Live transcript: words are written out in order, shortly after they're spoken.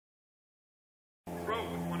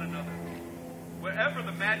wherever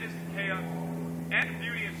the madness and chaos and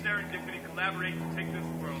beauty and serendipity collaborate to take this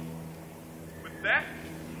world. With that,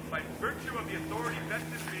 by virtue of the authority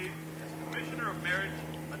vested in me as Commissioner of Marriage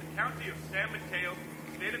of the County of San Mateo,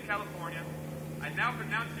 State of California, I now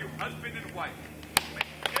pronounce you husband and wife.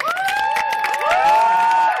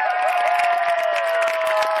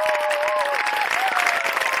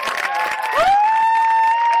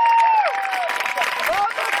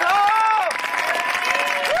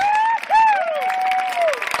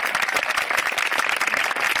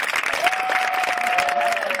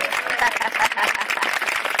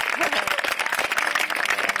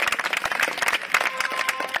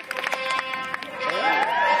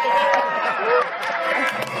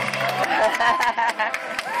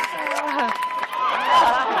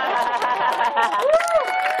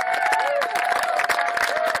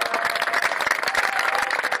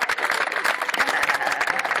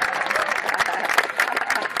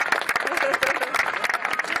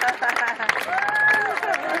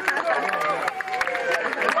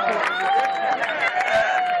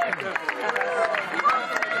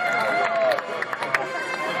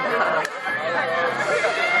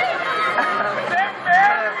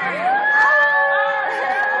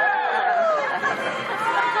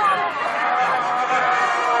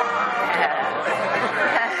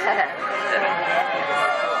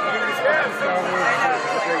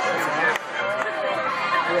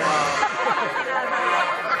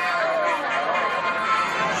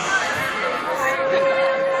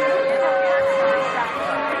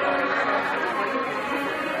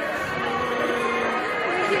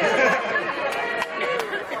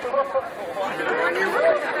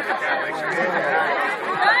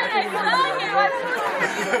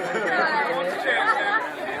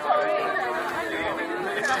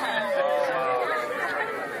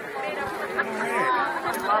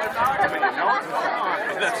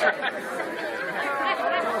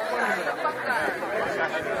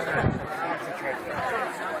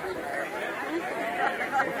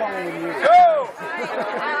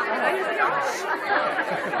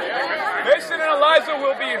 Mason and Eliza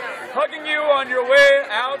will be hugging you on your way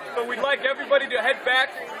out, but we'd like everybody to head back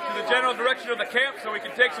to the general direction of the camp so we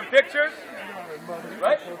can take some pictures.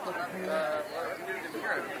 Right?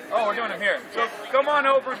 Oh, we're doing them here. So come on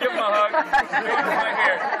over and give them a hug. Right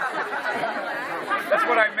here. That's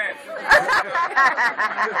what I meant.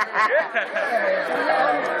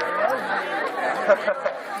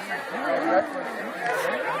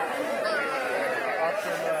 Yeah.